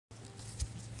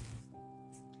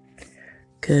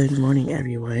Good morning,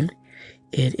 everyone.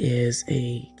 It is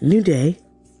a new day,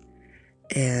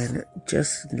 and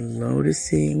just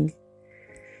noticing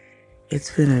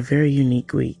it's been a very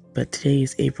unique week, but today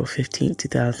is April 15th,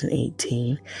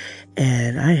 2018,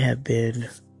 and I have been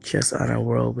just on a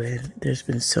whirlwind. There's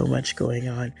been so much going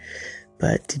on,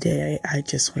 but today I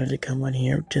just wanted to come on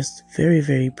here just very,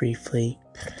 very briefly,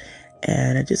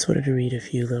 and I just wanted to read a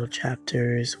few little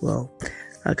chapters,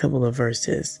 a couple of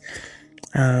verses.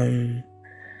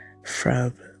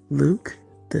 From Luke,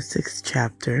 the 6th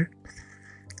chapter,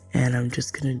 and I'm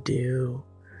just going to do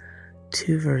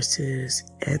 2 verses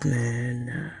and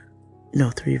then,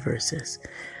 3 verses.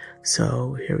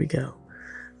 So here we go.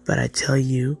 But I tell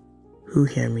you who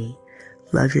hear me,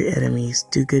 love your enemies,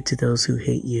 do good to those who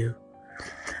hate you,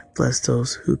 bless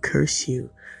those who curse you,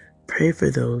 pray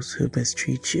for those who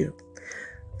mistreat you.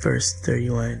 Verse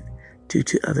 31, do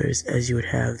to others as you would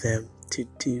have them to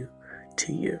do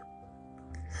to you.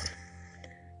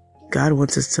 God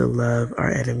wants us to love our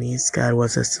enemies. God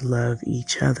wants us to love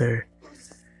each other.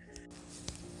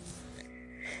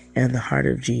 And the heart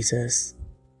of Jesus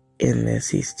in this,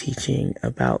 he's teaching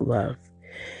about love.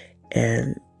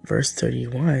 And verse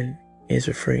 31 is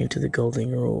referring to the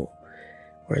golden rule,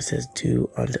 where it says, do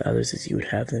unto others as you would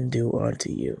have them do unto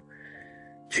you.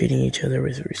 Treating each other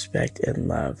with respect and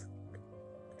love.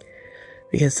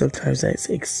 Because sometimes that's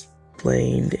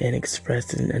explained and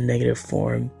expressed in a negative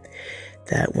form,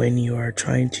 that when you are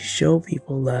trying to show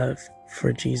people love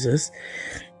for Jesus,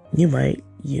 you might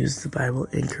use the Bible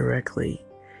incorrectly.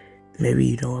 Maybe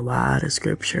you know a lot of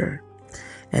scripture,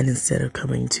 and instead of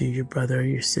coming to your brother or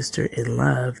your sister in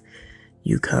love,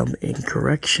 you come in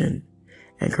correction.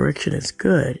 And correction is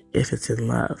good if it's in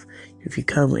love. If you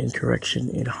come in correction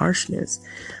in harshness,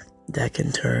 that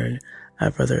can turn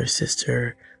a brother or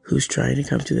sister who's trying to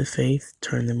come to the faith,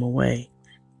 turn them away.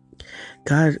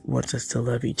 God wants us to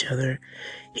love each other.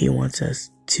 He wants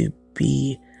us to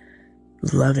be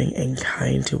loving and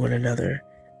kind to one another,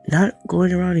 not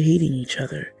going around hating each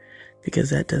other, because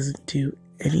that doesn't do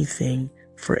anything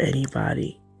for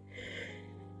anybody.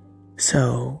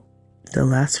 So, the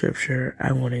last scripture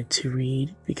I wanted to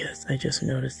read, because I just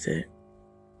noticed it.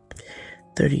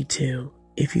 32.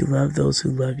 If you love those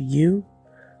who love you,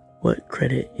 what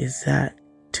credit is that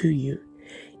to you?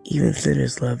 Even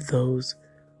sinners love those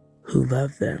who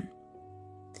love them.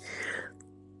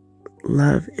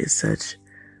 Love is such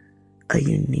a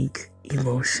unique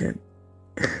emotion,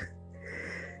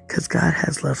 because God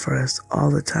has love for us all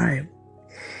the time.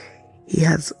 He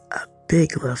has a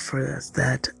big love for us,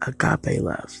 that agape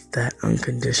love, that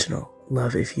unconditional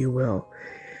love, if you will.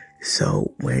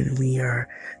 So when we are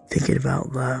thinking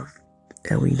about love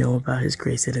and we know about His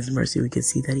grace and His mercy, we can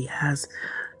see that He has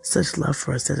such love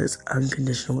for us that is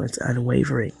unconditional, it's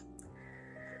unwavering.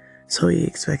 So He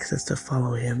expects us to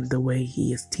follow Him the way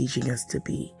He is teaching us to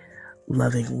be,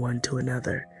 loving one to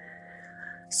another.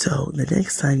 So the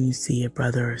next time you see a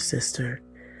brother or sister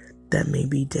that may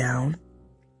be down,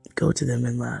 go to them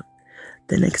in love.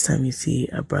 The next time you see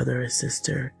a brother or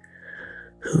sister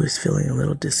who is feeling a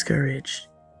little discouraged,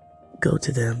 go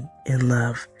to them in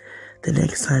love. The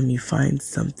next time you find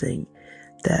something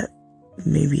that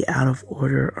may be out of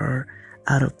order or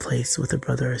out of place with a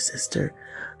brother or sister,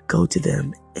 go to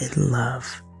them in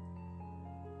love.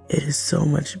 It is so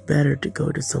much better to go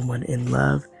to someone in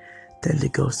love than to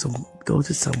go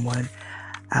to someone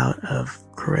out of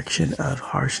correction, of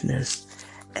harshness,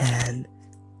 and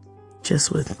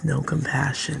just with no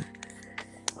compassion.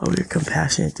 When we're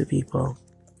compassionate to people,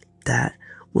 that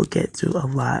will get through a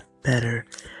lot better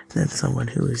than someone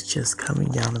who is just coming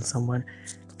down on someone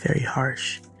very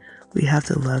harsh. We have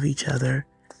to love each other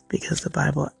because the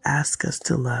Bible asks us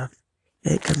to love.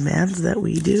 It commands that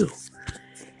we do.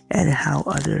 And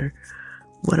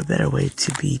what a better way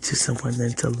to be to someone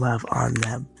than to love on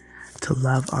them. To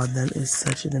love on them is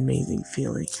such an amazing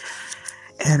feeling.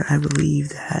 And I believe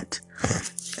that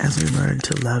as we learn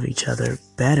to love each other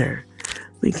better,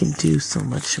 we can do so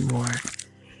much more.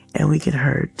 And we can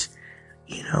hurt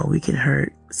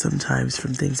sometimes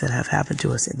from things that have happened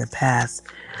to us in the past.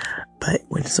 But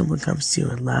when someone comes to you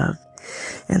in love,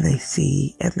 and they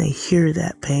see and they hear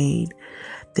that pain,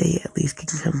 they at least can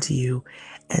come to you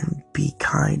and be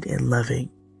kind and loving.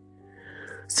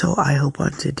 So I hope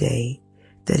on today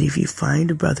that if you find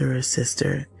a brother or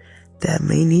sister that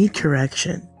may need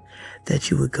correction, that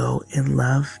you would go in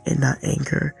love and not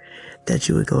anger, that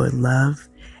you would go in love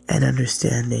and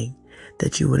understanding,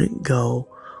 that you wouldn't go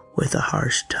with a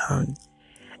harsh tongue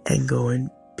and go and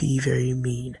be very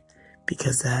mean,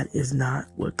 because that is not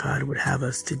what God would have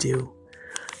us to do.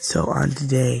 So on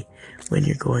today, when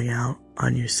you're going out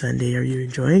on your Sunday or you're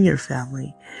enjoying your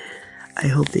family, I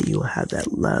hope that you will have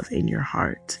that love in your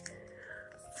heart,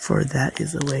 for that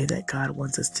is the way that God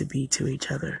wants us to be to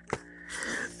each other.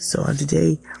 So on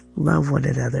today, love one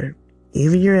another,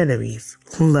 even your enemies,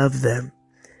 love them.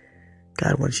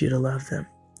 God wants you to love them.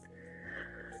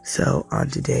 So on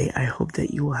today, I hope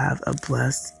that you will have a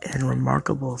blessed and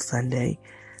remarkable Sunday.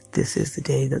 This is the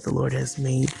day that the Lord has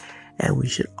made, and we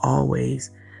should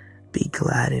always be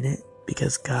glad in it,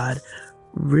 because God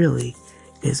really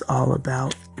is all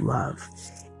about love.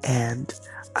 And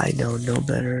I know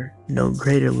no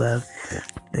greater love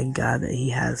than God that He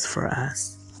has for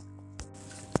us.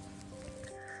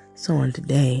 So on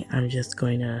today, I'm just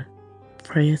going to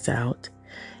pray us out,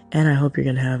 and I hope you're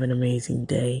going to have an amazing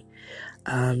day.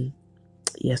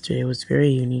 Yesterday was a very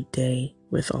unique day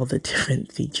with all the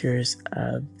different features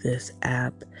of this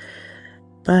app,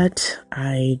 but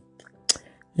I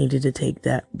needed to take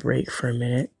that break for a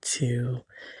minute to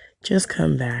just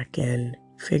come back and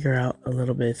figure out a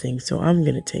little bit of things. So I'm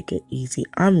going to take it easy.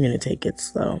 I'm going to take it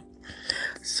slow.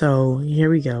 So here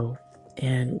we go,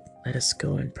 and let us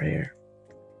go in prayer.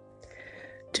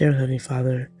 Dear Heavenly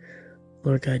Father,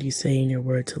 Lord God, you say in your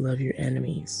word to love your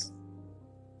enemies.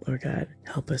 Lord God,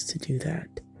 help us to do that.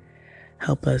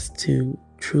 Help us to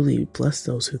truly bless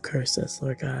those who curse us,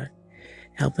 Lord God.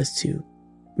 Help us to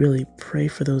really pray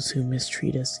for those who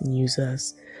mistreat us and use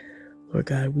us. Lord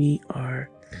God, we are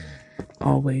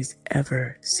always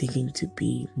ever seeking to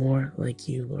be more like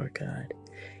you, Lord God.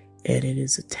 And it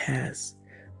is a task.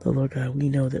 But Lord God, we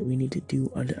know that we need to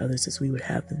do unto others as we would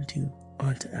have them do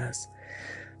unto us.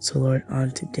 So Lord,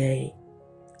 on today,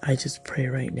 I just pray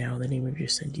right now in the name of your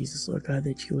Son, Jesus, Lord God,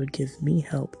 that you would give me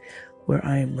help where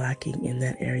I am lacking in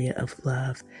that area of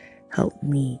love. Help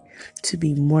me to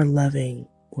be more loving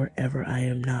wherever I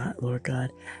am not, Lord God.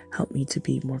 Help me to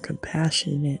be more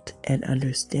compassionate and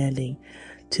understanding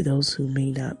to those who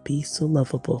may not be so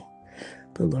lovable.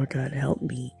 But Lord God, help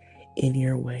me in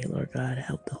your way, Lord God.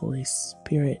 Help the Holy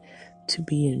Spirit to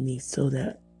be in me so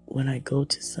that when I go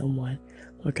to someone,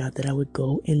 Lord God, that I would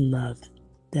go in love,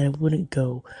 that I wouldn't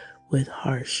go with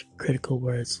harsh, critical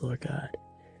words, Lord God.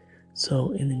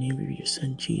 So in the name of your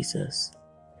Son, Jesus,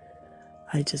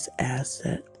 I just ask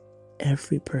that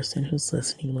every person who's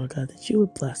listening, Lord God, that you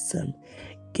would bless them.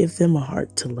 Give them a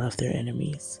heart to love their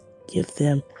enemies. Give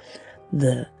them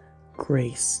the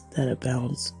grace that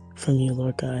abounds from you,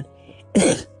 Lord God.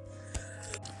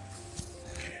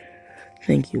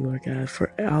 Thank you, Lord God,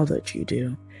 for all that you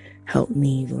do. Help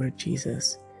me, Lord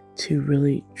Jesus, to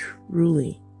really,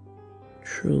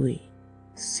 truly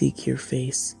seek your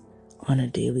face on a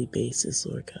daily basis,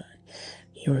 Lord God.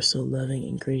 You are so loving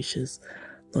and gracious.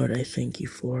 Lord, I thank you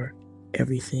for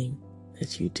everything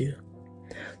that you do.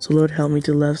 So, Lord, help me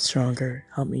to love stronger.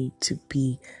 Help me to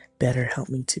be better. Help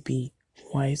me to be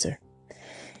wiser.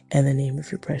 In the name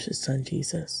of your precious Son,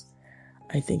 Jesus,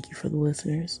 I thank you for the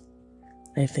listeners.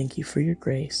 I thank you for your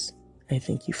grace. I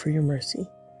thank you for your mercy.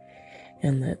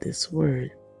 And let this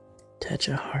word touch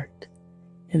a heart.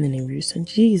 In the name of your Son,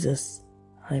 Jesus,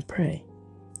 I pray.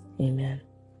 Amen.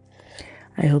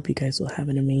 I hope you guys will have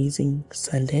an amazing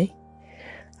Sunday.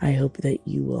 I hope that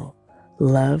you will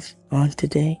love on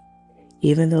today.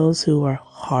 Even those who are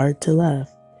hard to love,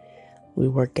 we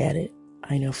work at it.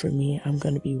 I know for me, I'm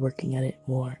going to be working at it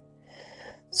more.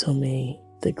 So may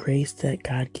the grace that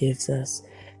God gives us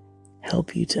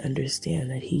help you to understand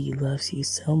that He loves you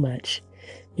so much.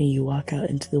 May you walk out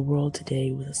into the world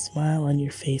today with a smile on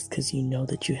your face because you know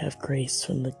that you have grace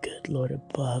from the good Lord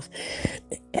above.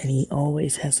 And He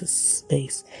always has a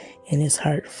space in His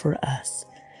heart for us.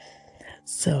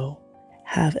 So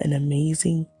have an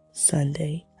amazing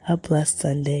Sunday, a blessed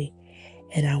Sunday,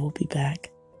 and I will be back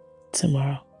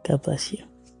tomorrow. God bless you.